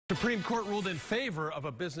Supreme Court ruled in favor of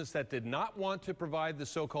a business that did not want to provide the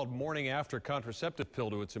so-called morning after contraceptive pill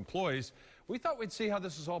to its employees. We thought we'd see how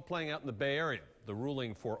this is all playing out in the Bay Area. The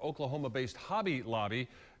ruling for Oklahoma-based Hobby Lobby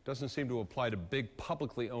doesn't seem to apply to big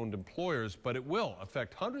publicly owned employers, but it will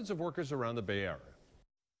affect hundreds of workers around the Bay Area.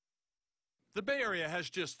 The Bay Area has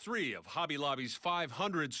just 3 of Hobby Lobby's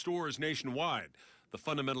 500 stores nationwide. The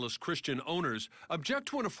fundamentalist Christian owners object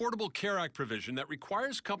to an Affordable Care Act provision that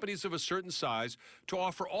requires companies of a certain size to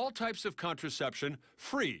offer all types of contraception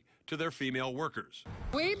free to their female workers.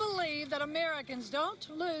 We believe that Americans don't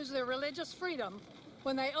lose their religious freedom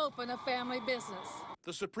when they open a family business.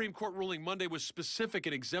 The Supreme Court ruling Monday was specific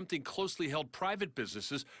in exempting closely held private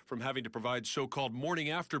businesses from having to provide so-called morning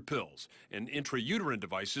after pills and intrauterine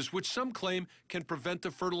devices, which some claim can prevent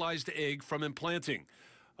the fertilized egg from implanting.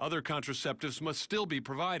 Other contraceptives must still be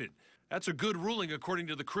provided. That's a good ruling, according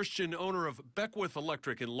to the Christian owner of Beckwith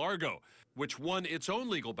Electric in Largo, which won its own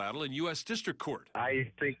legal battle in U.S. District Court. I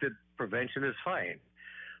think that prevention is fine.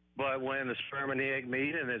 But when the sperm and the egg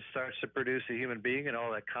meet and it starts to produce a human being and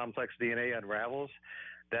all that complex DNA unravels,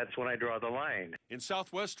 that's when I draw the line. In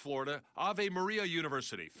Southwest Florida, Ave Maria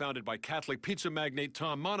University, founded by Catholic pizza magnate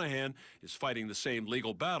Tom Monahan, is fighting the same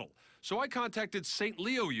legal battle. So I contacted St.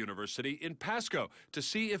 Leo University in Pasco to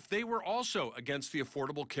see if they were also against the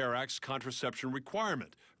Affordable Care Act's contraception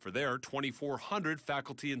requirement for their 2,400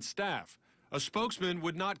 faculty and staff. A spokesman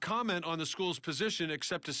would not comment on the school's position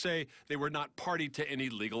except to say they were not party to any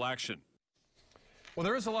legal action. Well,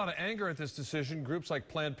 there is a lot of anger at this decision. Groups like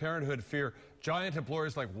Planned Parenthood fear giant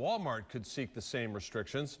employers like Walmart could seek the same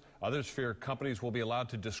restrictions. Others fear companies will be allowed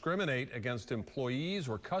to discriminate against employees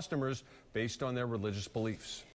or customers based on their religious beliefs.